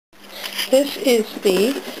This is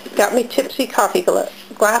the Got Me Tipsy coffee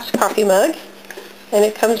glass coffee mug, and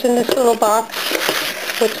it comes in this little box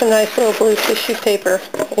with some nice little blue tissue paper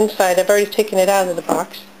inside. I've already taken it out of the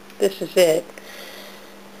box. This is it.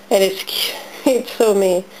 And it's so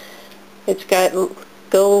me. It's got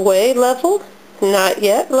go away level, not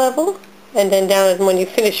yet level, and then down when you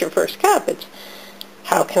finish your first cup, it's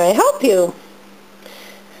how can I help you?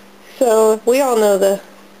 So we all know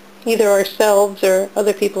either ourselves or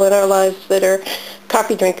other people in our lives that are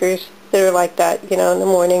coffee drinkers that are like that, in the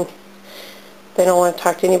morning. They don't want to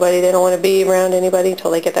talk to anybody. They don't want to be around anybody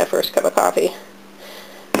until they get that first cup of coffee.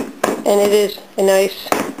 And it is a nice,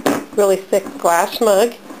 really thick glass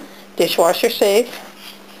mug, dishwasher safe,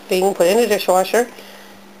 being put in a dishwasher.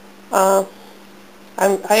 I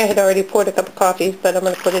had already poured a cup of coffee, but I'm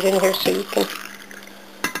going to put it in here so you can.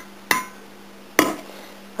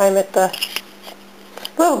 I'm at a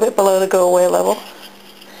little bit below the go away level,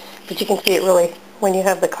 but you can see it really, when you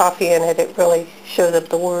have the coffee in it, it really shows up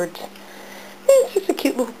the words. It's just a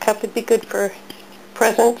cute little cup. It'd be good for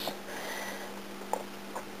presents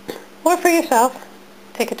or for yourself.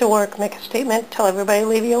 Take it to work, make a statement, tell everybody to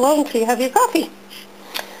leave you alone until you have your coffee.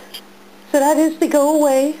 So that is the Go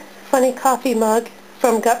Away Funny Coffee Mug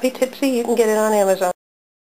from Got Me Tipsy. You can get it on Amazon.